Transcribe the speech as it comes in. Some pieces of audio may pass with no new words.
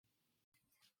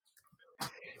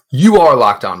You are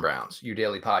Locked On Browns, your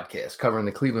daily podcast covering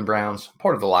the Cleveland Browns,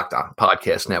 part of the Locked On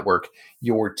Podcast Network,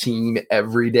 your team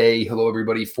every day. Hello,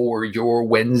 everybody, for your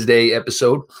Wednesday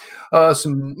episode.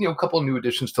 Couple of new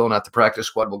additions filling out the practice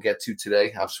squad we'll get to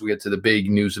today. Obviously, we get to the big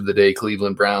news of the day,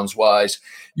 Cleveland Browns wise.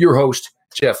 Your host,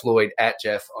 Jeff Lloyd, at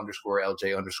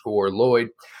Jeff_LJ_Lloyd,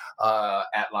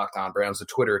 at Locked On Browns, the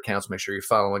Twitter accounts. Make sure you're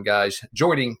following, guys.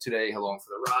 Joining today, along for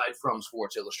the ride from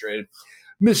Sports Illustrated,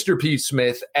 Mr. Pete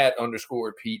Smith at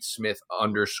 _Pete Smith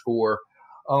 _.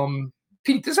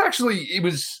 Pete,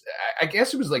 I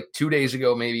guess it was like 2 days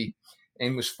ago, maybe,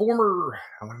 and was former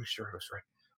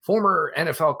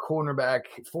NFL cornerback,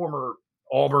 former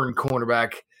Auburn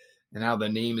cornerback, and now the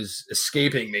name is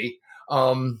escaping me.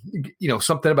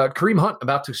 Something about Kareem Hunt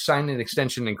about to sign an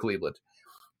extension in Cleveland.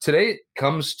 Today it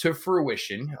comes to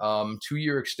fruition,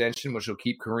 2-year extension, which will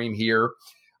keep Kareem here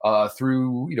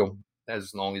through,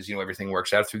 as long as, everything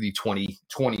works out through the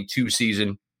 2022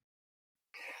 season.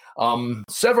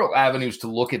 Several avenues to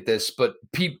look at this, but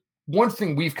Pete, one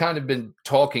thing we've kind of been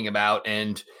talking about,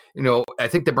 and, I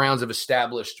think the Browns have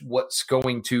established what's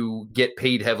going to get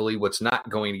paid heavily, what's not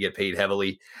going to get paid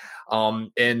heavily,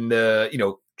 and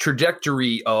the,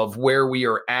 trajectory of where we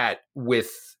are at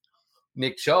with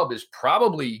Nick Chubb is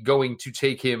probably going to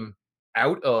take him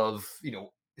out of,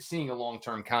 seeing a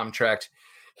long-term contract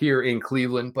here in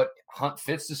Cleveland, but Hunt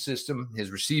fits the system.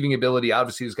 His receiving ability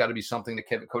obviously has got to be something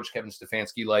that Coach Kevin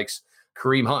Stefanski likes.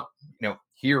 Kareem Hunt,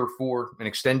 here for an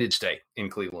extended stay in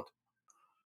Cleveland.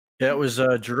 Yeah, it was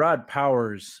Gerard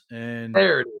Powers. And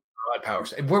there it is, Gerard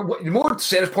Powers. And the more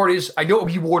saddest part is, I know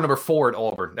he wore number 4 at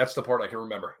Auburn. That's the part I can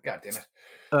remember. God damn it.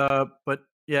 But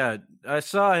yeah, I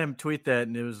saw him tweet that,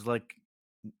 and it was like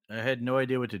I had no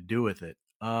idea what to do with it.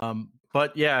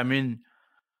 But yeah, I mean,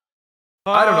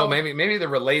 I don't know. Maybe they're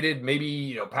related.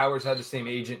 Maybe Powers had the same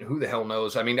agent. Who the hell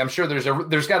knows? I mean, I'm sure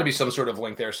there's got to be some sort of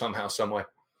link there somehow, some way.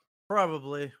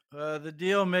 Probably. The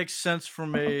deal makes sense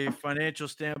from a financial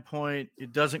standpoint.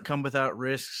 It doesn't come without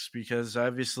risks because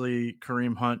obviously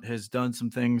Kareem Hunt has done some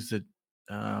things that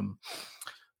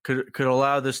could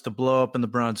allow this to blow up in the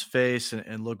Browns' face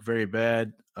and look very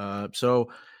bad.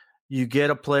 So you get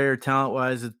a player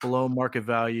talent-wise that's below market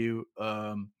value.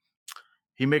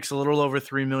 He makes a little over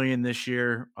 $3 million this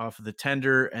year off of the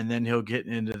tender, and then he'll get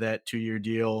into that 2-year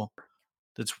deal.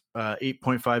 That's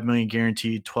 $8.5 million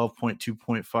guaranteed,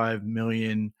 $12.25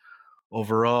 million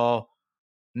overall.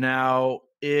 Now,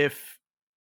 if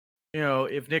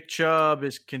Nick Chubb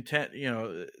is content,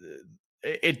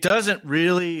 it doesn't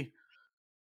really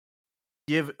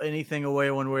give anything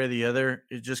away one way or the other.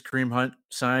 It's just Kareem Hunt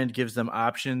signed, gives them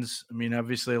options. I mean,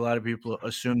 obviously, a lot of people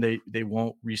assume they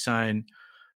won't re-sign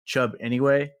Chubb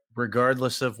anyway,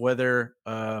 regardless of whether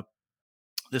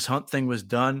this Hunt thing was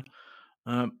done.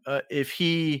 If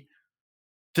he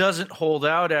doesn't hold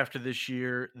out after this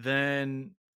year,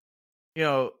 then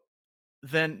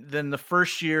then the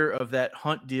first year of that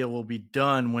Hunt deal will be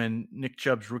done when Nick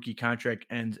Chubb's rookie contract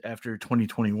ends after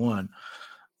 2021.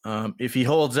 If he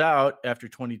holds out after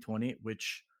 2020,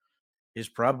 which is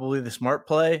probably the smart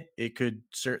play, it could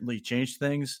certainly change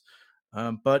things.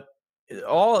 But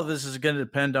all of this is going to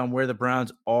depend on where the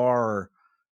Browns are,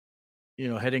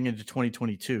 heading into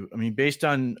 2022. I mean, based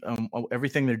on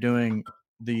everything they're doing,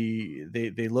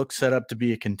 they look set up to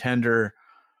be a contender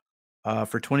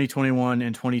for 2021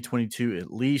 and 2022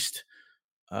 at least.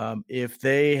 If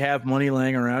they have money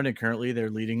laying around, and currently they're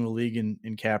leading the league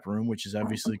in cap room, which is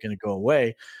obviously going to go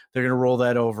away, they're going to roll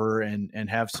that over and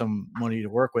have some money to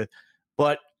work with.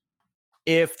 But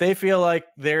if they feel like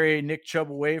they're a Nick Chubb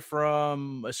away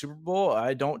from a Super Bowl,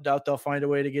 I don't doubt they'll find a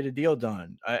way to get a deal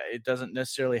done. It doesn't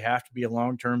necessarily have to be a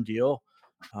long-term deal.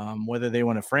 Whether they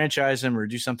want to franchise him or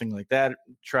do something like that,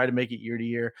 try to make it year to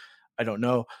year, I don't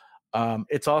know.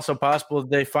 It's also possible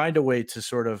they find a way to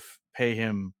sort of pay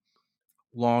him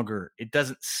longer. It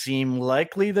doesn't seem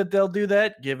likely that they'll do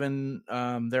that given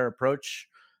their approach,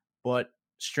 but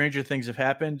stranger things have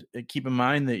happened. Keep in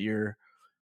mind that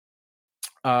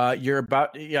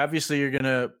obviously you're going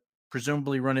to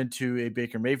presumably run into a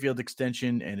Baker Mayfield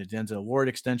extension and a Denzel Ward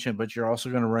extension, but you're also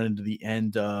going to run into the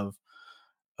end of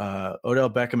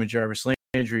Odell Beckham and Jarvis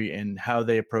Landry, and how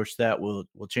they approach that will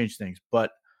change things.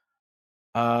 But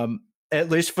at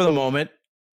least for the moment,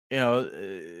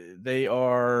 they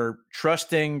are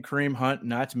trusting Kareem Hunt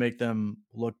not to make them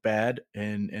look bad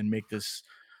and make this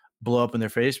blow up in their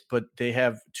face, but they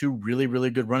have 2 really, really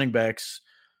good running backs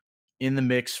in the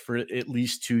mix for at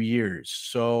least 2 years.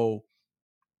 So,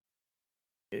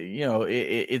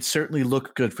 it certainly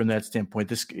looked good from that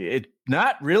standpoint. It's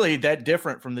not really that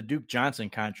different from the Duke Johnson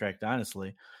contract,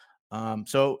 honestly.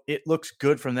 So it looks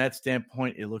good from that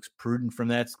standpoint. It looks prudent from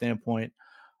that standpoint.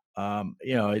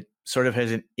 It sort of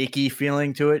has an icky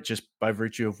feeling to it just by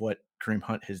virtue of what Kareem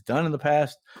Hunt has done in the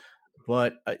past,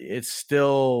 but it's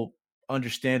still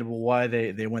understandable why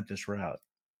they went this route.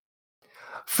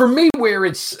 For me, where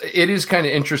it is kind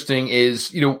of interesting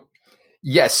is,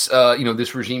 yes,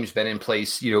 this regime's been in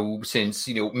place, since,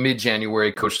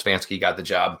 mid-January, Coach Stefanski got the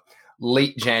job.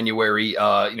 Late January,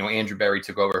 Andrew Berry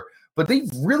took over. But they've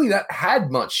really not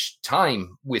had much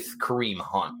time with Kareem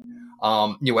Hunt.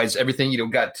 As everything,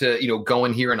 got to,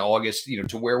 going here in August,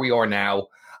 to where we are now.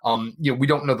 We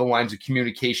don't know the lines of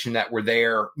communication that were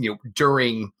there,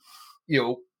 during,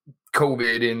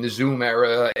 COVID and the Zoom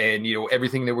era and,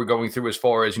 everything that we're going through as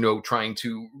far as, trying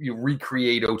to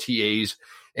recreate OTAs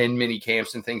and mini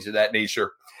camps and things of that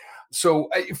nature. So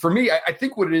for me, I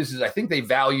think what it is I think they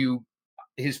value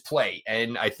his play.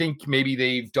 And I think maybe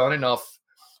they've done enough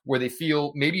where they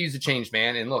feel maybe he's a changed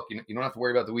man. And look, you don't have to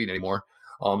worry about the weed anymore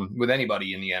with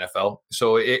anybody in the NFL.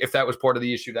 So if that was part of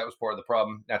the issue, that was part of the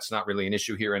problem. That's not really an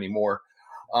issue here anymore.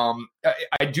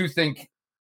 I do think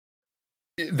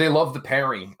they love the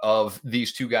pairing of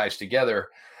these two guys together.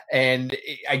 And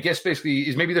I guess basically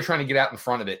is maybe they're trying to get out in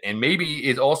front of it. And maybe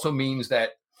it also means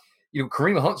that,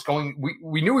 Kareem Hunt's going,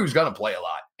 we knew he was going to play a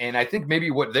lot. And I think maybe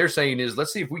what they're saying is,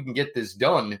 let's see if we can get this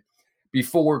done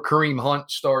before Kareem Hunt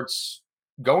starts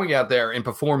going out there and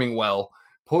performing well,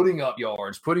 putting up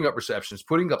yards, putting up receptions,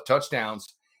 putting up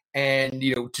touchdowns. And,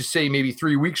 to say maybe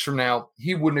 3 weeks from now,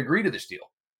 he wouldn't agree to this deal.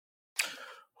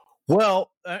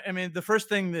 Well, I mean, the first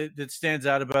thing that stands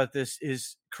out about this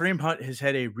is Kareem Hunt has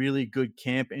had a really good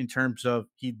camp in terms of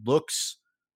he looks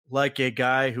like a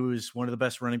guy who is one of the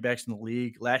best running backs in the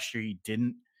league. Last year, he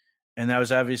didn't. And that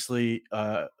was obviously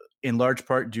in large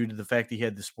part due to the fact that he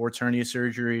had the sports hernia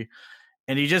surgery.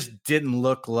 And he just didn't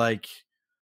look like,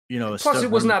 Plus, it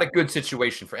was not a good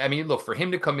situation for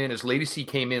him to come in as late as he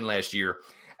came in last year,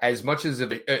 as much as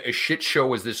a shit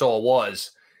show as this all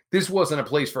was, this wasn't a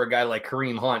place for a guy like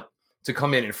Kareem Hunt to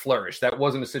come in and flourish. That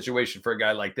wasn't a situation for a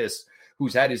guy like this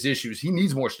who's had his issues. He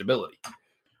needs more stability.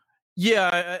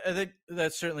 Yeah, I think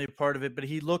that's certainly a part of it, but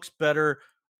he looks better.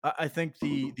 I think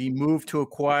the move to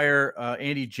acquire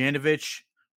Andy Janovich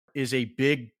is a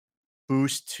big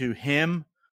boost to him.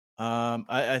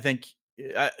 I think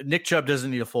Nick Chubb doesn't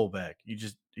need a fullback.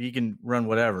 He can run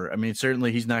whatever. I mean,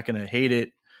 certainly he's not going to hate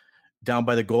it down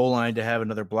by the goal line to have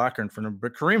another blocker in front of him.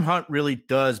 But Kareem Hunt really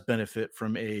does benefit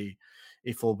from a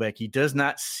fullback. He does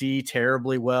not see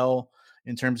terribly well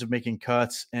in terms of making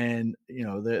cuts. And,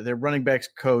 their running backs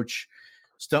coach,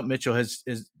 Stump Mitchell, has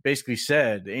basically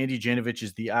said Andy Janovich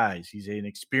is the eyes. He's an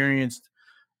experienced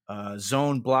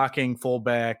zone blocking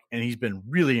fullback, and he's been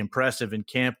really impressive in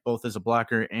camp, both as a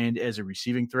blocker and as a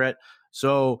receiving threat.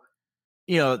 So,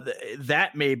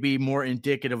 that may be more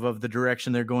indicative of the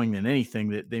direction they're going than anything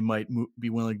that they might be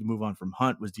willing to move on from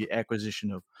Hunt was the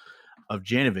acquisition of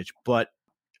Janovich. But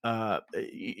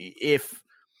if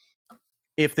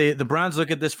the Browns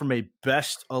look at this from a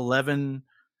best 11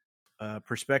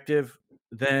 perspective,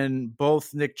 then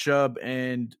both Nick Chubb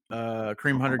and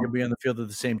Kareem Hunt are going to be on the field at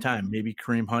the same time. Maybe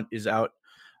Kareem Hunt is out,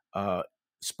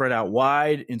 spread out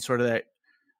wide in sort of that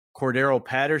Cordero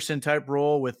Patterson type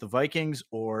role with the Vikings,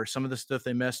 or some of the stuff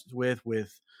they messed with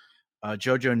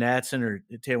JoJo Natson or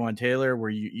Taywan Taylor, where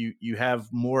you have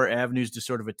more avenues to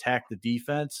sort of attack the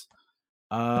defense.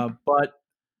 But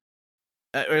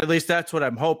at least that's what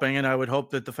I'm hoping. And I would hope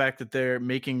that the fact that they're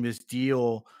making this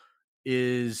deal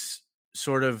is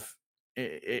sort of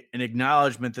an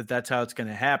acknowledgement that that's how it's going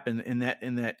to happen. In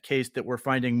that case, that we're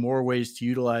finding more ways to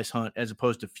utilize Hunt as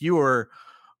opposed to fewer,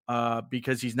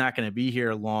 because he's not going to be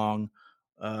here long.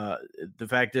 The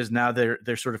fact is now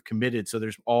they're sort of committed. So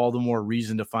there's all the more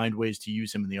reason to find ways to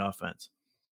use him in the offense.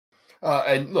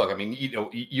 And look, I mean,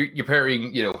 you're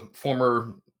pairing,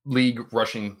 former league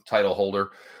rushing title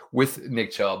holder with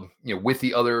Nick Chubb, with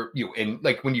the other, and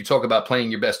like when you talk about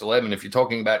playing your best 11, if you're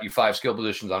talking about your 5 skill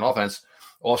positions on offense,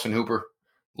 Austin Hooper,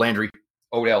 Landry,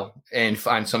 Odell, and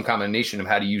find some combination of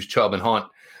how to use Chubb and Hunt.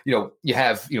 You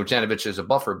have, Janovich as a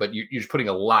buffer, but you're just putting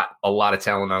a lot of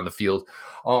talent on the field.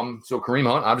 So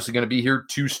Kareem Hunt obviously going to be here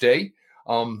to stay.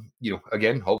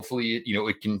 Again, hopefully,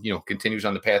 it can, continues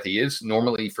on the path he is.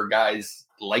 Normally for guys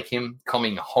like him,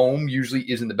 coming home usually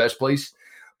isn't the best place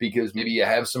because maybe you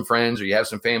have some friends or you have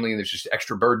some family and there's just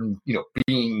extra burden,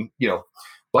 being,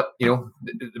 but, the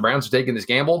Browns are taking this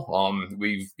gamble.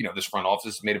 We've, this front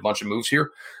office made a bunch of moves here.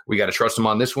 We got to trust them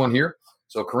on this one here.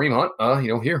 So Kareem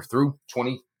Hunt, here through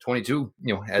 2022,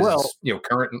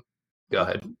 current. Go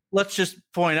ahead. Let's just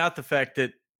point out the fact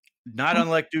that not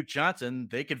unlike Duke Johnson,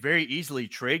 they could very easily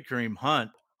trade Kareem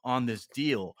Hunt on this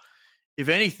deal. If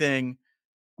anything,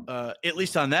 at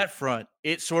least on that front,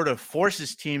 it sort of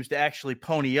forces teams to actually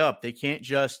pony up. They can't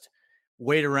just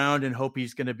wait around and hope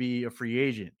he's going to be a free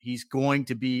agent. He's going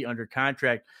to be under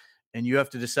contract, and you have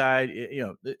to decide.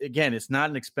 Again, it's not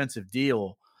an expensive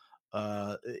deal.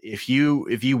 If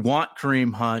you want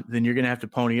Kareem Hunt, then you're going to have to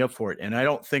pony up for it. And I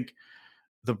don't think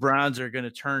the Browns are going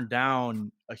to turn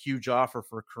down a huge offer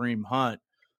for Kareem Hunt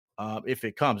if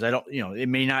it comes. It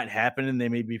may not happen, and they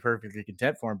may be perfectly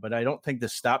content for him, but I don't think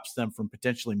this stops them from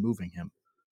potentially moving him.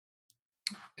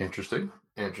 Interesting.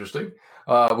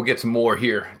 We'll get some more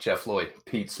here. Jeff Lloyd,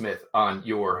 Pete Smith on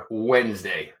your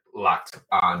Wednesday Locked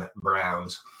on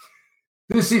Browns.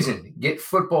 This season, get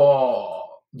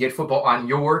football on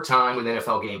your time with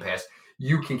NFL Game Pass.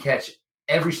 You can catch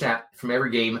every snap from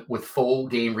every game with full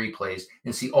game replays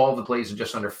and see all the plays in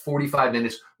just under 45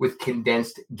 minutes with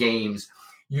condensed games.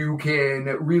 You can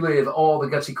relive all the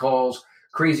gutsy calls,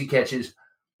 crazy catches,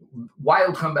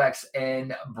 wild comebacks,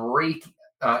 and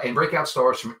breakout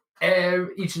stars from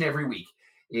each and every week.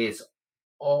 It's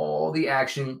all the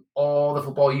action, all the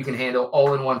football you can handle,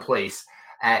 all in one place.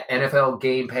 At NFL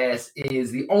Game Pass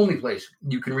is the only place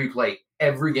you can replay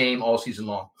every game all season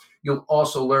long. You'll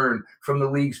also learn from the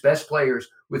league's best players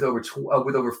with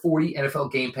over 40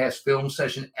 NFL Game Pass film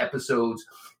session episodes.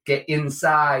 Get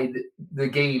inside the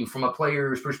game from a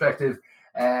player's perspective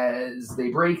as they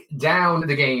break down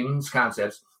the game's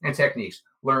concepts and techniques.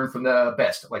 Learn from the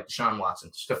best, like Deshaun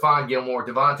Watson, Stephon Gilmore,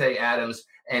 Devontae Adams,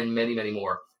 and many, many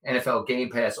more. NFL Game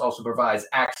Pass also provides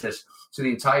access to the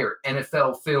entire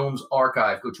NFL Films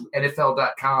archive. Go to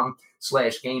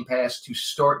NFL.com/Game Pass to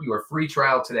start your free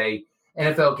trial today.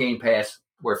 NFL Game Pass,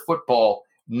 where football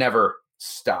never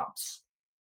stops.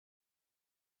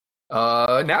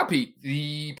 Now, Pete,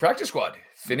 the practice squad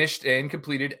finished and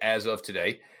completed as of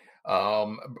today.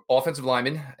 Offensive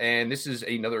lineman, and this is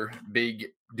another big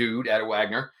dude out of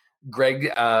Wagner,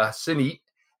 Greg Sinnett,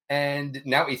 and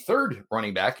now a third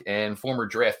running back and former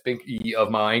draft binky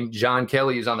of mine, John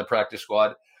Kelly, is on the practice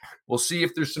squad. We'll see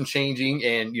if there's some changing.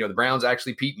 And, the Browns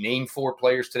actually, Pete, named 4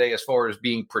 players today as far as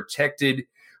being protected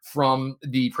from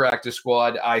the practice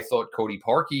squad. I thought Cody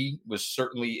Parkey was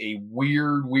certainly a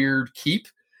weird keep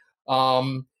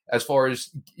as far as,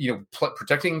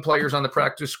 protecting players on the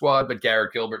practice squad. But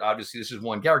Garrett Gilbert, obviously, this is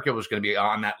one. Garrett Gilbert is going to be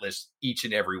on that list each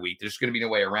and every week. There's going to be no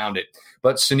way around it.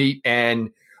 But Sinnett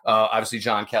and obviously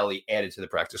John Kelly added to the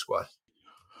practice squad.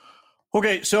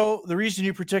 Okay, so the reason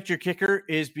you protect your kicker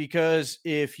is because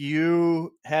if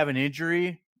you have an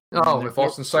injury. If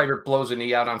Austin Seibert blows a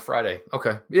knee out on Friday.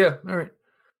 Okay. Yeah. All right.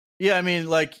 Yeah, I mean,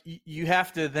 you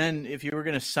have to then, if you were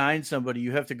going to sign somebody,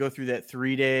 you have to go through that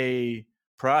 3-day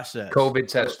process. COVID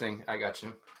testing. I got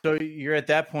you. So you're at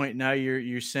that point now.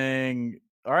 You're saying,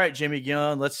 all right, Jimmy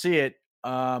Gillen, let's see it.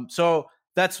 So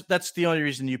that's the only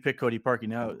reason you pick Cody Parkey.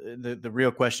 Now, the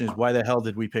real question is, why the hell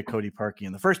did we pick Cody Parkey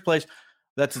in the first place?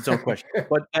 That's its own question.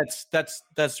 But that's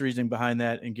the reasoning behind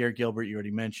that. And Garrett Gilbert, you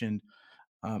already mentioned.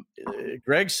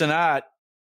 Greg Sinnett,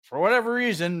 for whatever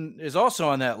reason, is also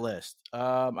on that list.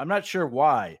 I'm not sure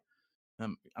why.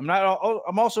 I'm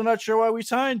also not sure why we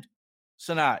signed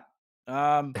Sinnett.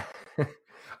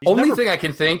 Only thing I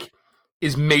can think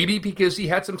is maybe because he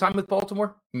had some time with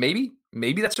Baltimore. Maybe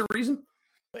that's a reason.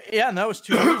 Yeah, and that was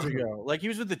 2 years ago. He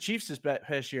was with the Chiefs this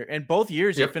past year, and both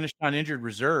years he finished on injured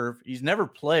reserve. He's never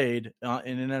played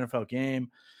in an NFL game.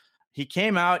 He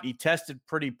came out, he tested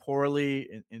pretty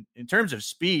poorly. In terms of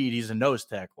speed, he's a nose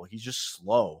tackle. He's just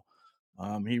slow.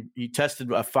 He tested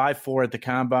a 5.4 at the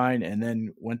combine and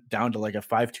then went down to a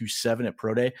 5.27 at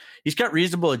Pro Day. He's got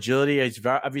reasonable agility. He's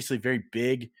obviously very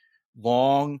big,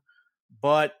 long,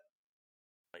 but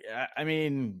I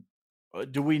mean,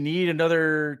 do we need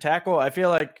another tackle? I feel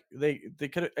like they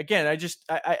could, again,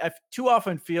 I too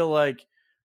often feel like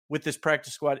with this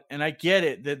practice squad, and I get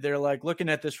it that they're looking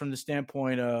at this from the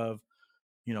standpoint of,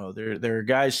 there are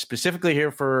guys specifically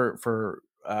here for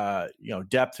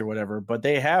depth or whatever, but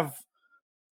they have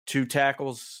 2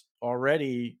 tackles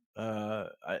already. I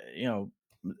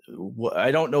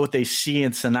don't know what they see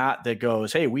in Sinnett that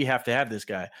goes, hey, we have to have this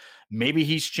guy. Maybe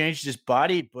he's changed his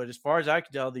body, but as far as I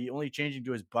can tell, the only changing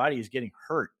to his body is getting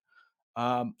hurt.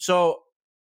 So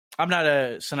I'm not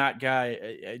a Sinnett guy.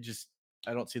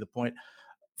 I don't see the point.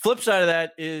 Flip side of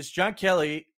that is John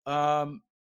Kelly.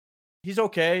 He's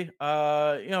okay.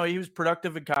 He was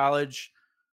productive in college,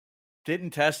 didn't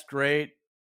test great,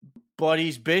 but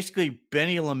he's basically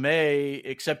Benny LeMay,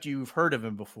 except you've heard of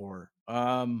him before.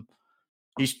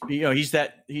 He's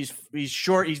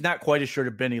short. He's not quite as short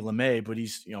as Benny LeMay, but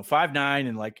he's 5'9"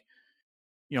 and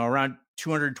around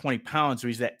 220 pounds. So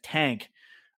he's that tank,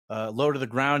 low to the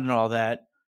ground and all that.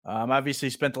 Obviously,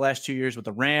 he spent the last 2 years with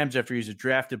the Rams after he was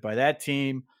drafted by that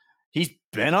team. He's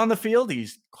been on the field.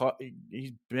 He's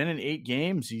been in 8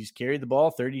 games. He's carried the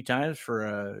ball 30 times for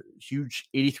a huge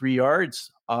 83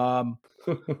 yards.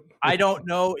 I don't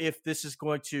know if this is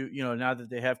going to, now that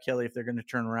they have Kelly, if they're going to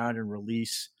turn around and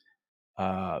release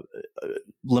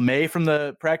LeMay from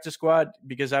the practice squad,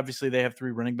 because obviously they have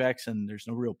 3 running backs and there's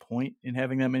no real point in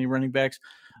having that many running backs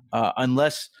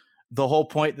unless the whole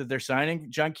point that they're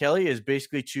signing John Kelly is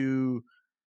basically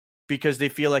because they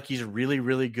feel like he's a really,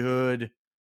 really good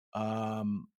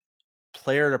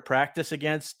player to practice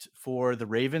against for the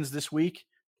Ravens this week,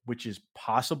 which is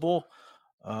possible.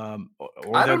 I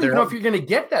don't even know if you're going to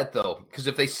get that, though, because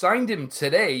if they signed him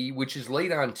today, which is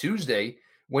late on Tuesday,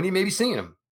 when you may be seeing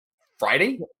him?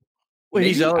 Friday? Well,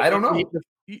 I don't know.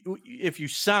 If you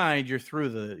signed, you're through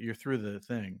the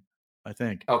thing, I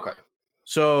think. Okay.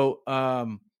 So,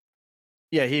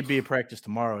 yeah, he'd be a practice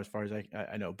tomorrow, as far as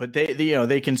I know. But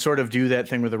they can sort of do that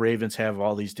thing where the Ravens have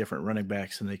all these different running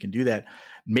backs, and they can do that.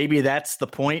 Maybe that's the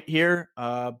point here.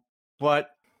 But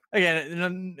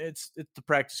again, it's the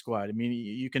practice squad. I mean,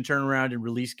 you can turn around and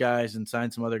release guys and sign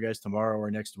some other guys tomorrow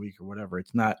or next week or whatever.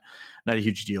 It's not a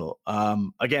huge deal.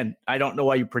 Again, I don't know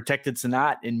why you protected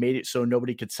Sanat and made it so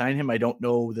nobody could sign him. I don't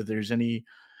know that there's any,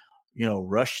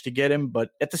 rush to get him. But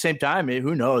at the same time,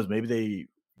 who knows? Maybe they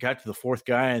got to the 4th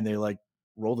guy and they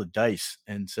rolled the dice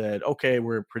and said, okay,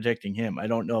 we're protecting him. I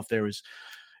don't know if there was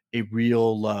a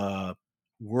real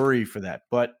worry for that,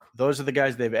 but those are the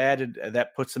guys they've added.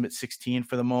 That puts them at 16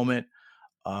 for the moment.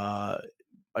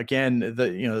 Again,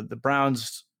 the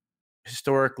Browns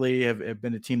historically have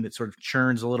been a team that sort of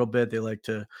churns a little bit. They like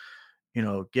to,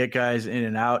 get guys in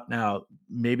and out. Now,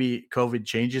 maybe COVID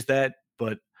changes that,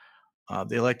 but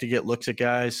they like to get looks at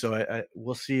guys. So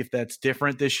we'll see if that's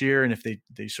different this year and if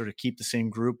they sort of keep the same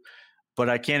group. But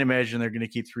I can't imagine they're going to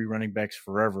keep 3 running backs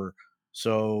forever.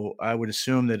 So I would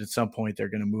assume that at some point they're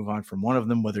going to move on from one of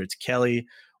them, whether it's Kelly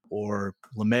or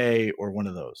LeMay or one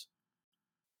of those.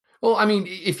 Well, I mean,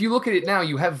 if you look at it now,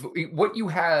 you have what you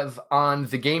have on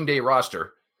the game day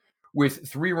roster with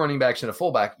 3 running backs and a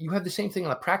fullback. You have the same thing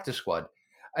on the practice squad.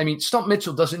 I mean, Stump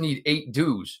Mitchell doesn't need 8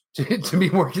 dudes to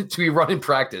be running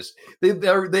practice. They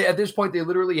at this point, they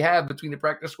literally have, between the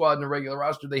practice squad and the regular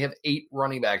roster, they have 8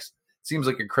 running backs. Seems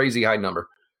like a crazy high number.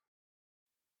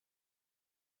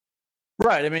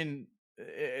 Right. I mean,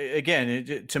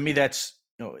 again, to me, that's,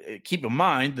 keep in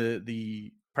mind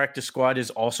the practice squad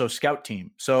is also scout team.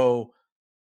 So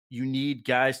you need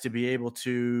guys to be able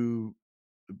to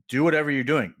do whatever you're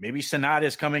doing. Maybe Sanat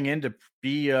is coming in to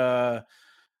be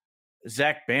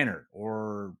Zach Banner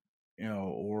or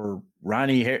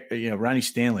Ronnie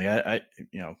Stanley.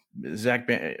 Zach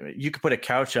Banner, you could put a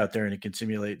couch out there and it can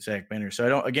simulate Zach Banner. So I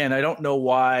don't know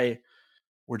why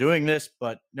we're doing this,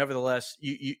 but nevertheless,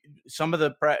 some of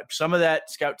that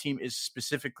scout team is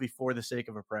specifically for the sake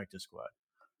of a practice squad.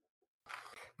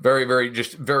 Very, very,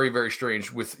 just very, very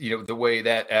strange with the way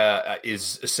that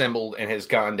is assembled and has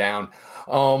gone down.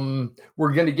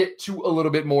 We're going to get to a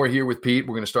little bit more here with Pete.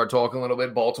 We're going to start talking a little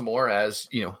bit Baltimore as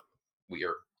we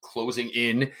are closing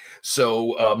in.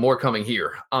 So more coming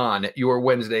here on your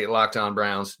Wednesday Locked On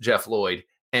Browns. Jeff Lloyd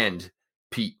and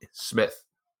Pete Smith.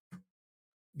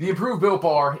 The improved Built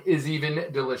Bar is even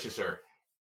deliciouser.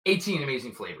 18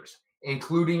 amazing flavors,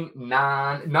 including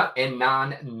non-nut and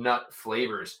non-nut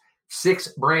flavors. 6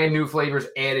 brand new flavors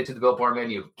added to the Built Bar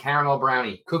menu. Caramel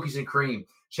brownie, cookies and cream,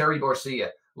 cherry barcia,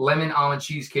 lemon almond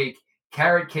cheesecake,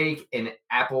 carrot cake, and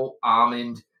apple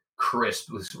almond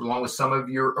crisp, along with some of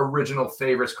your original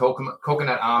favorites,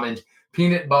 coconut almond,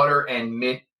 peanut butter, and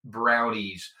mint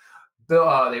brownies. They're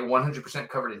 100%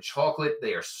 covered in chocolate.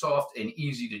 They are soft and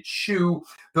easy to chew.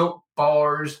 Built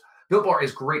Bar is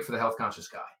great for the health-conscious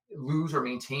guy. Lose or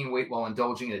maintain weight while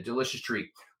indulging in a delicious treat.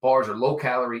 Bars are low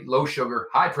calorie, low sugar,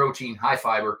 high protein, high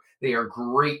fiber. They are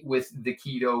great with the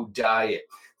keto diet.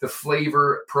 The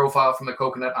flavor profile from the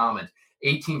coconut almond,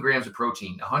 18 grams of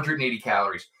protein, 180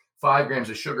 calories, 5 grams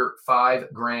of sugar,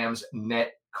 5 grams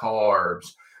net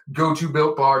carbs. Go to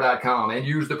BuiltBar.com and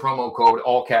use the promo code,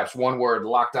 all caps, one word,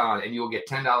 locked on, and you'll get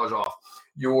 $10 off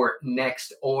your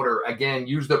next order. Again,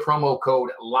 use the promo code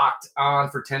locked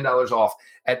on for $10 off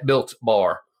at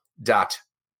BuiltBar.com.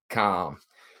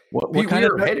 What kind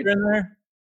of nuts are in there?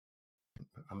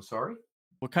 I'm sorry?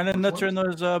 What kind of nuts are in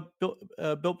those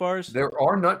Built Bars? There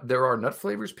are nut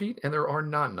flavors, Pete, and there are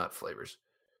non-nut flavors.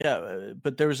 Yeah,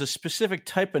 but there was a specific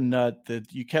type of nut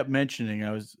that you kept mentioning.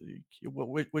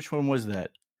 Which one was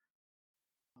that?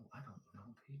 I don't know,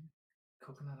 Pete.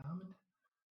 Coconut almond?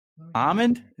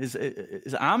 Almond?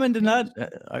 Is almond a nut?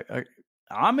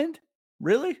 Almond?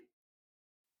 Really?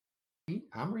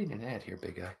 I'm reading an ad here,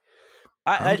 big guy.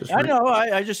 I know.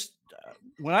 I just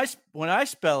when I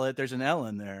spell it, there's an L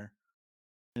in there,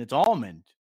 and it's almond.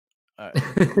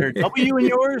 Is there a W in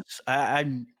yours?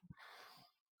 I'm.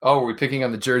 Oh, are we picking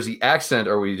on the Jersey accent?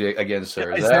 Or are we again,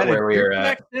 sir? Is that where we are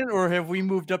at? Accent, or have we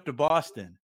moved up to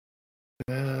Boston?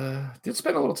 Did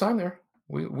spend a little time there.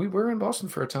 We were in Boston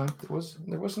for a time.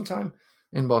 There was some time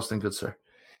in Boston, good sir.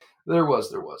 There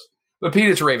was. But Pete,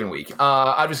 it's Raven Week.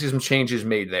 Obviously, some changes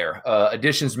made there.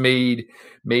 Additions made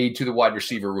to the wide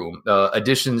receiver room.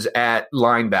 Additions at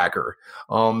linebacker.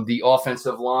 The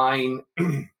offensive line,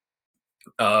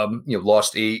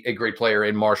 lost a great player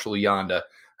in Marshall Yanda.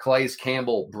 Calais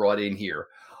Campbell brought in here.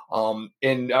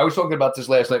 And I was talking about this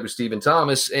last night with Stephen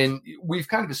Thomas, and we've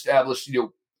kind of established,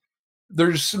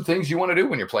 there's some things you want to do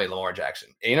when you're playing Lamar Jackson.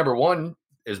 Number one,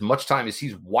 as much time as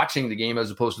he's watching the game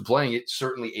as opposed to playing it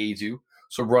certainly aids you.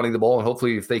 So running the ball, and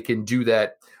hopefully if they can do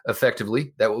that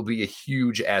effectively, that will be a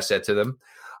huge asset to them.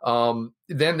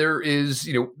 Then there is,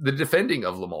 the defending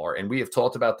of Lamar, and we have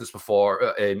talked about this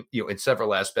before, and in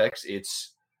several aspects.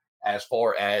 It's as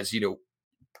far as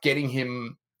getting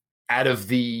him out of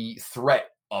the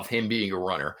threat of him being a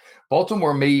runner.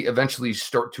 Baltimore may eventually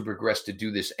start to progress to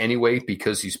do this anyway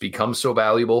because he's become so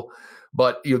valuable.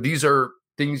 But these are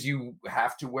things you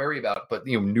have to worry about. But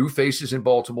new faces in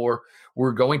Baltimore,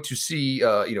 we're going to see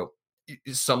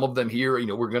some of them here.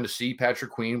 We're going to see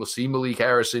Patrick Queen, we'll see Malik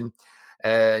Harrison,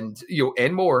 and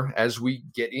and more as we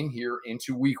get in here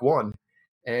into week one.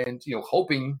 And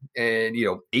hoping, and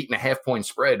 8.5 point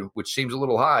spread, which seems a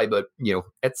little high, but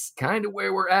that's kind of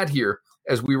where we're at here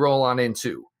as we roll on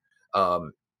into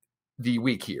the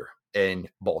week here in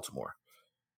Baltimore.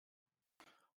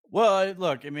 Well,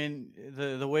 look, I mean,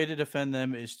 the way to defend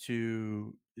them is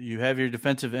you have your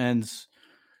defensive ends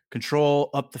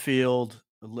control up the field,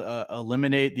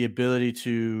 eliminate the ability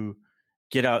to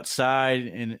get outside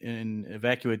and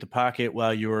evacuate the pocket,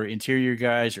 while your interior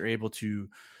guys are able to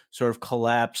sort of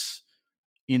collapse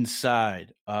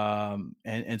inside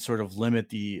and sort of limit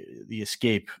the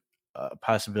escape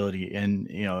possibility. And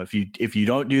if you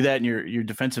don't do that and your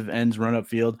defensive ends run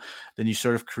upfield, then you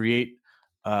sort of create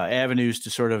avenues to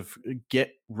sort of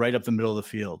get right up the middle of the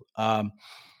field. The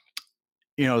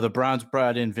Browns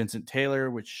brought in Vincent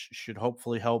Taylor, which should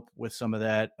hopefully help with some of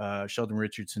that. Sheldon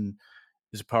Richardson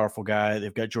is a powerful guy.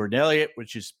 They've got Jordan Elliott,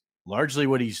 which is largely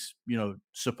what he's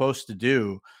supposed to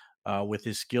do with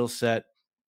his skill set.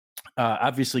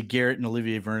 Obviously, Garrett and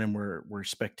Olivier Vernon were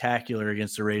spectacular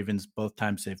against the Ravens both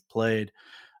times they've played,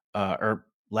 or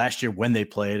last year when they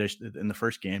played in the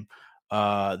first game.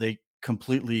 They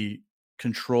completely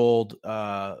controlled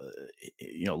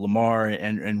Lamar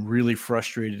and really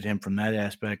frustrated him from that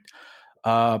aspect.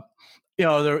 The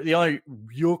only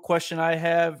real question I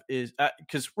have is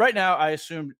because right now I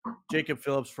assume Jacob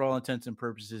Phillips, for all intents and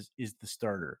purposes, is the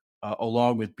starter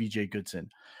along with BJ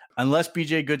Goodson, unless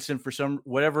BJ Goodson, for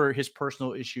whatever his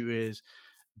personal issue is,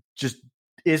 just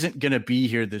isn't going to be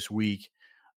here this week.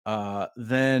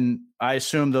 Then I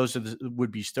assume those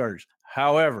would be starters.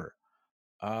 However,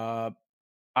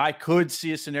 I could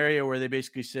see a scenario where they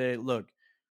basically say, look,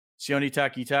 Sione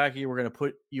Takitaki, we're going to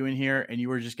put you in here and you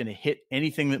are just going to hit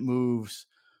anything that moves,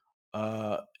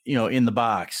 in the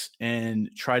box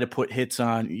and try to put hits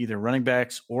on either running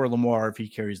backs or Lamar if he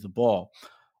carries the ball.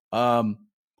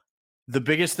 The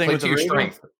biggest thing with your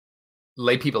strength,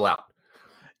 lay people out.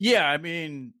 Yeah. I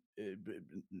mean,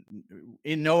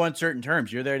 in no uncertain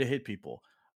terms, you're there to hit people,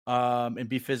 and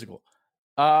be physical.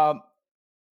 Marshall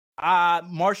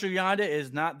Yanda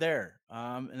is not there.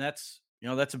 And that's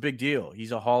a big deal.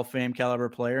 He's a Hall of Fame caliber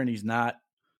player, and he's not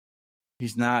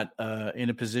in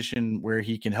a position where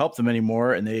he can help them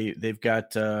anymore. And they've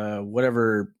got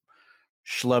whatever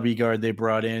schlubby guard they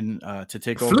brought in to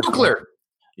take over. Flukler.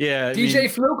 Yeah. DJ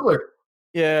Flukler.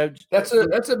 Yeah. That's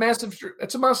a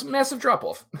massive drop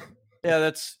off.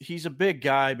 Yeah, he's a big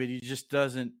guy, but he just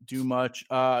doesn't do much.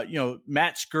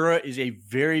 Matt Skura is a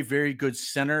very, very good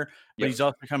center, but he's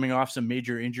also coming off some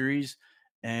major injuries,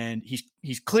 and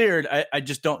he's cleared. I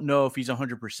just don't know if he's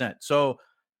 100%. So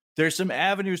there's some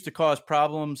avenues to cause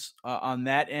problems on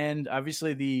that end.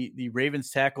 Obviously, the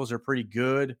Ravens tackles are pretty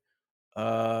good.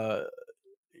 But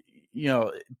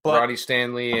Roddy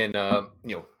Stanley and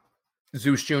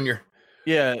Zeus Jr.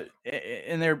 Yeah,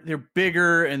 and they're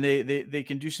bigger and they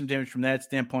can do some damage from that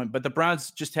standpoint. But the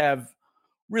Browns just have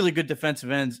really good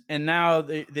defensive ends, and now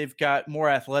they've got more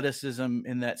athleticism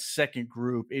in that second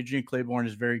group. Adrian Claiborne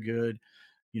is very good.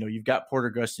 You've got Porter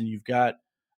Gustin, you've got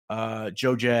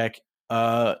Joe Jack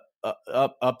up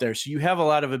there, so you have a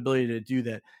lot of ability to do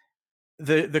that.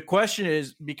 The question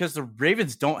is, because the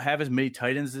Ravens don't have as many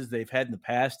tight ends as they've had in the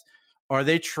past, are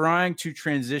they trying to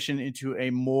transition into a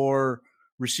more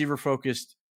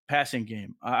receiver-focused passing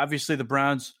game? Obviously, the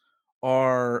Browns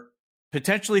are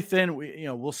potentially thin.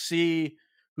 We'll see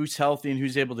who's healthy and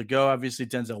who's able to go. Obviously,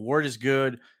 Denzel Ward is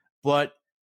good, but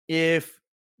if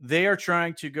they are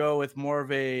trying to go with more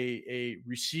of a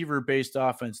receiver-based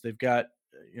offense, they've got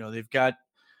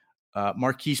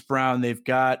Marquise Brown, they've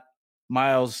got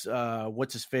Miles,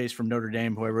 what's his face from Notre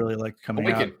Dame, who I really liked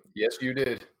coming out. Yes, you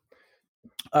did.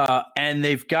 And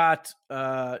they've got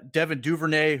Devin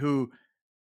Duvernay, who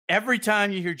every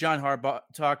time you hear John Harbaugh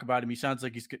talk about him, he sounds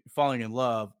like he's falling in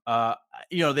love.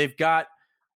 They've got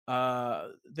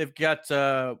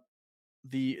the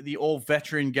old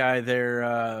veteran guy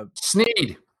there,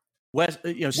 Snead,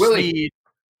 Willie. Snead.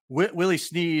 Willie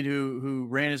Snead, who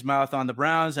ran his mouth on the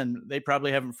Browns, and they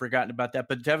probably haven't forgotten about that.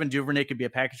 But Devin Duvernay could be a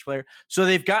package player. So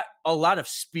they've got a lot of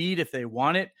speed if they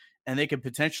want it, and they could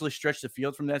potentially stretch the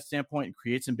field from that standpoint and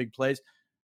create some big plays.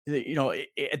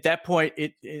 At that point,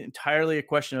 it's entirely a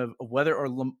question of whether or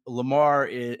Lamar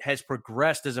has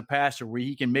progressed as a passer where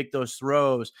he can make those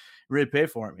throws and really pay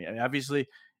for him. I mean, obviously,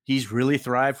 he's really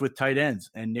thrived with tight ends,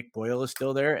 and Nick Boyle is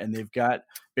still there, and they've got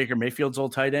Baker Mayfield's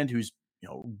old tight end who's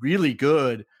really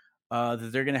good.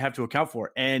 That they're going to have to account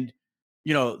for. And,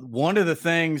 one of the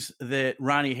things that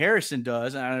Ronnie Harrison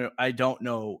does, and I don't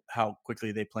know how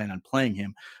quickly they plan on playing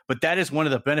him, but that is one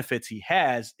of the benefits he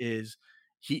has is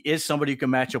he is somebody who can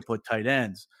match up with tight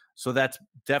ends. So that's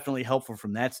definitely helpful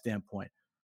from that standpoint.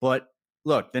 But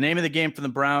look, the name of the game for the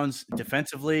Browns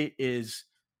defensively is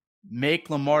make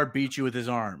Lamar beat you with his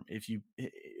arm.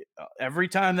 Every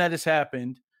time that has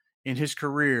happened in his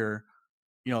career,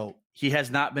 he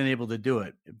has not been able to do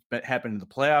it. It happened in the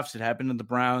playoffs. It happened in the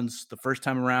Browns the first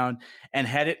time around. And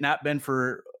had it not been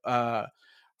for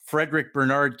Frederick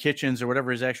Bernard Kitchens or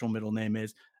whatever his actual middle name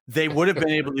is, they would have been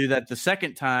able to do that the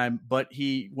second time, but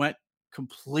he went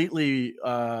completely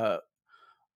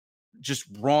just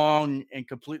wrong and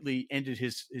completely ended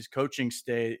his coaching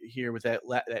stay here with that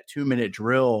 2-minute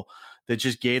drill that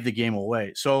just gave the game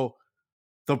away. So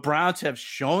the Browns have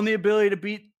shown the ability to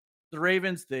beat the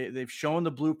Ravens. They've shown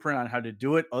the blueprint on how to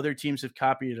do it. Other teams have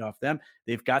copied it off them.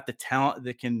 They've got the talent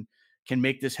that can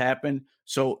make this happen.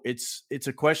 So it's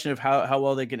a question of how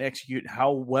well they can execute,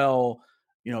 how well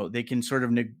they can sort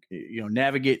of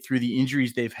navigate through the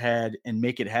injuries they've had and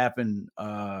make it happen.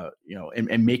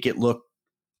 And make it look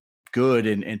good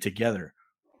and together.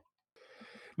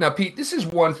 Now, Pete, this is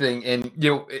one thing, and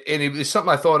and it was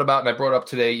something I thought about and I brought up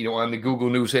today. On the Google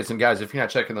News hits, and guys, if you're not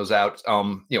checking those out,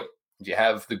 if you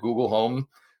have the Google Home,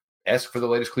 ask for the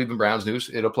latest Cleveland Browns news.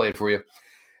 It'll play it for you.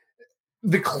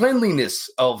 The cleanliness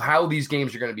of how these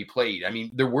games are going to be played. I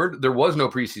mean, there was no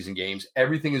preseason games.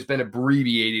 Everything has been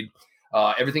abbreviated.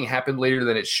 Everything happened later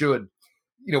than it should.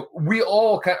 We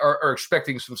all are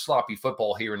expecting some sloppy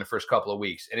football here in the first couple of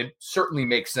weeks, and it certainly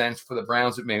makes sense for the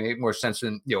Browns. It may make more sense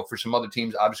than for some other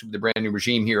teams, obviously with the brand new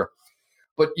regime here.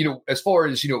 But as far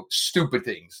as stupid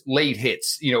things, late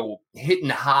hits, hitting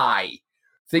high,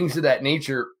 things of that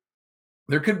nature,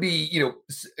 there could be,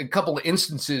 a couple of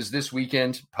instances this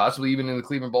weekend, possibly even in the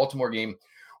Cleveland-Baltimore game,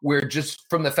 where just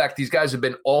from the fact these guys have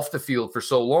been off the field for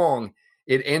so long,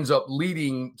 it ends up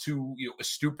leading to, a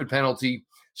stupid penalty,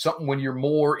 something when you're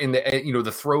more in the,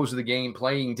 the throes of the game,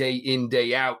 playing day in,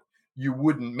 day out, you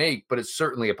wouldn't make, but it's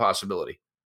certainly a possibility.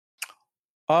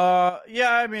 Yeah,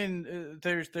 I mean,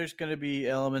 there's going to be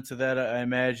elements of that, I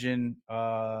imagine,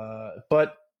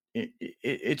 but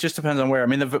it just depends on where. I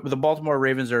mean, the Baltimore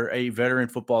Ravens are a veteran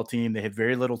football team. They have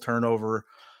very little turnover.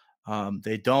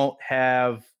 They don't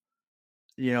have,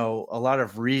 a lot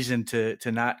of reason to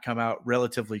not come out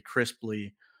relatively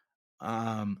crisply.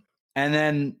 And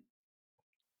then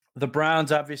the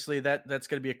Browns, obviously, that's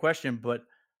going to be a question. But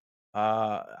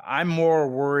I'm more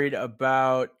worried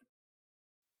about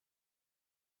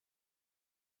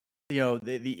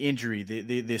the injury,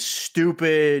 the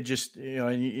stupid, just,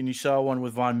 and you saw one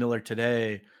with Von Miller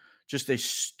today, just a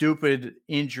stupid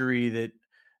injury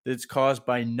that's caused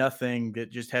by nothing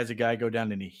that just has a guy go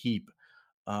down in a heap.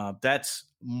 That's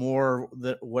more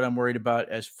what I'm worried about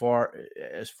as far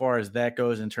as that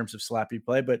goes in terms of sloppy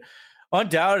play. But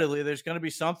undoubtedly, there's going to be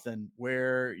something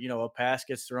where a pass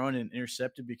gets thrown and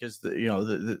intercepted because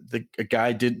the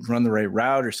guy didn't run the right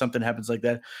route or something happens like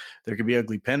that. There could be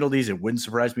ugly penalties. It wouldn't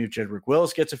surprise me if Jedrick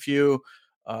Wills gets a few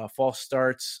false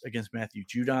starts against Matthew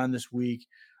Judon this week.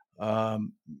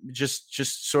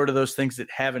 Just sort of those things that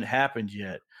haven't happened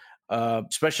yet.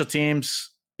 Special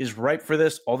teams is ripe for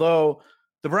this, although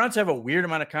the Browns have a weird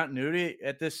amount of continuity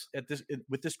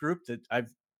with this group that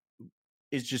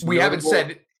we haven't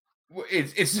said.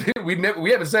 We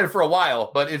haven't said it for a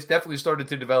while, but it's definitely started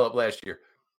to develop last year.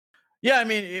 Yeah, I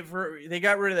mean, they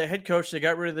got rid of the head coach, they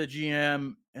got rid of the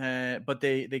GM, but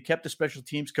they kept the special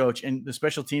teams coach, and the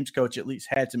special teams coach at least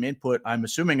had some input. I'm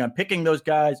assuming on picking those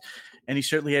guys, and he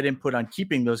certainly had input on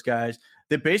keeping those guys.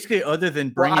 That basically, other than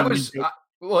bringing,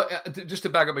 just to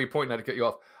back up your point, not to cut you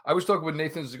off, I was talking with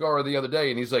Nathan Zagara the other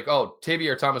day, and he's like, "Oh,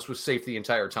 Tavierre Thomas was safe the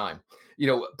entire time."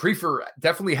 Prefer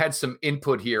definitely had some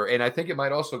input here, and I think it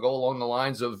might also go along the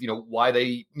lines of why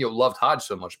they loved Hodge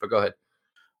so much. But go ahead.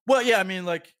 Well, yeah, I mean,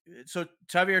 so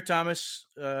Tavierre Thomas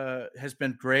has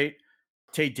been great.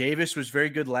 Tay Davis was very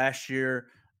good last year.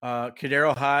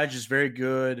 KhaDarel Hodge is very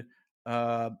good.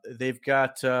 They've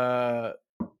got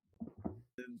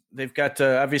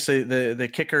obviously the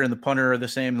kicker and the punter are the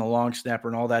same, and the long snapper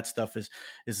and all that stuff is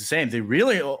the same.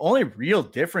 The only real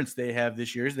difference they have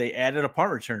this year is they added a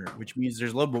punt returner, which means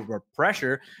there's a little bit more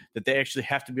pressure that they actually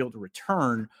have to be able to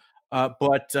return.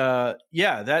 That's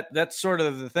sort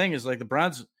of the thing is like the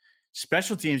Browns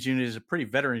special teams unit is a pretty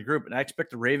veteran group, and I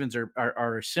expect the Ravens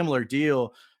are a similar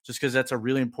deal just because that's a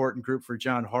really important group for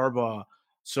John Harbaugh.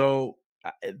 So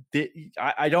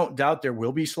I don't doubt there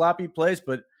will be sloppy plays,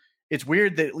 but it's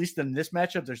weird that at least in this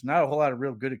matchup, there's not a whole lot of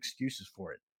real good excuses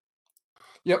for it.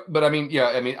 Yep, but I mean,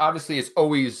 obviously it's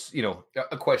always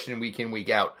a question week in, week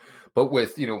out, but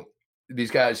with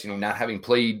these guys not having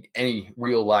played any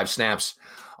real live snaps.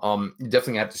 You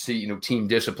definitely have to see, team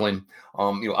discipline.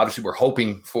 Obviously we're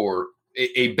hoping for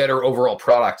a better overall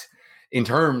product in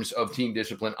terms of team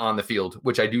discipline on the field,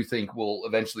 which I do think will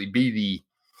eventually be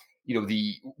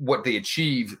the what they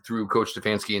achieve through Coach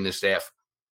Stefanski and this staff.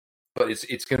 But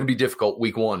it's going to be difficult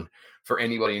week one for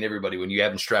anybody and everybody when you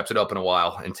haven't strapped it up in a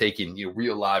while and taken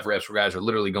real live reps where guys are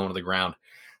literally going to the ground.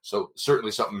 So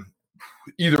certainly something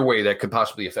either way that could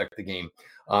possibly affect the game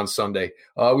on Sunday.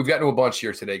 We've gotten to a bunch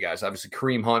here today, guys. Obviously,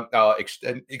 Kareem Hunt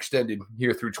extended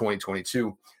here through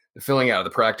 2022. The filling out of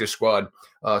the practice squad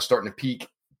starting to peak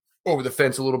over the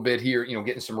fence a little bit here,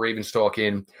 getting some Ravens talk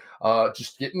in,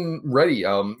 just getting ready.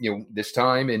 This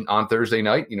time and on Thursday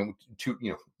night,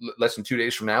 less than 2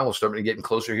 days from now, we'll start getting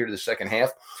closer here to the second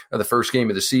half of the first game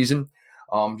of the season.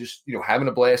 Just having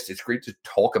a blast. It's great to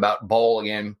talk about ball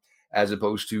again, as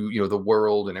opposed to, the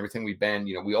world and everything we've been.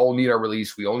 We all need our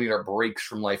release. We all need our breaks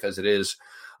from life as it is.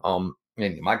 And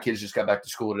my kids just got back to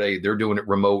school today. They're doing it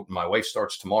remote. My wife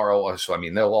starts tomorrow. So,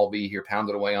 they'll all be here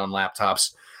pounded away on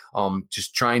laptops,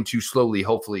 just trying to slowly,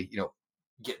 hopefully,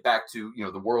 get back to,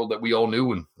 the world that we all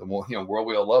knew and the world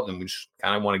we all loved. And we just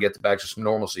kind of want to get back to some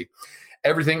normalcy.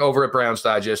 Everything over at Browns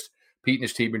Digest. Pete and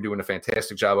his team are doing a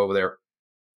fantastic job over there,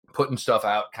 putting stuff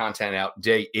out, content out,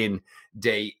 day in,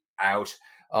 day out.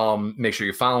 Make sure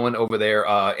you're following over there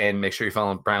and make sure you're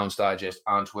following Browns Digest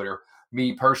on Twitter.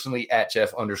 Me personally at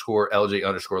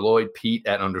Jeff_LJ_Lloyd, Pete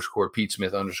at _Pete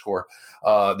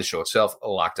Smith_. The show itself,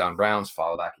 Locked On Browns.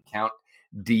 Follow that account.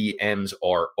 DMs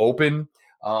are open.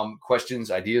 Questions,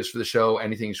 ideas for the show,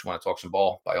 anything you just want to talk some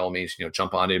ball, by all means,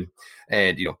 jump on in.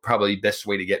 And, probably best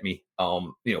way to get me,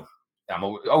 I'm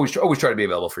always try to be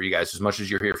available for you guys as much as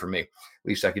you're here for me.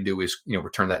 Least I can do is,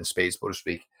 return that in spades, so to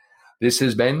speak. This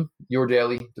has been your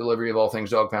daily delivery of all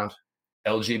things Dog Pound.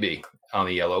 LGB on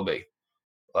the LOB.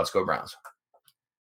 Let's go Browns.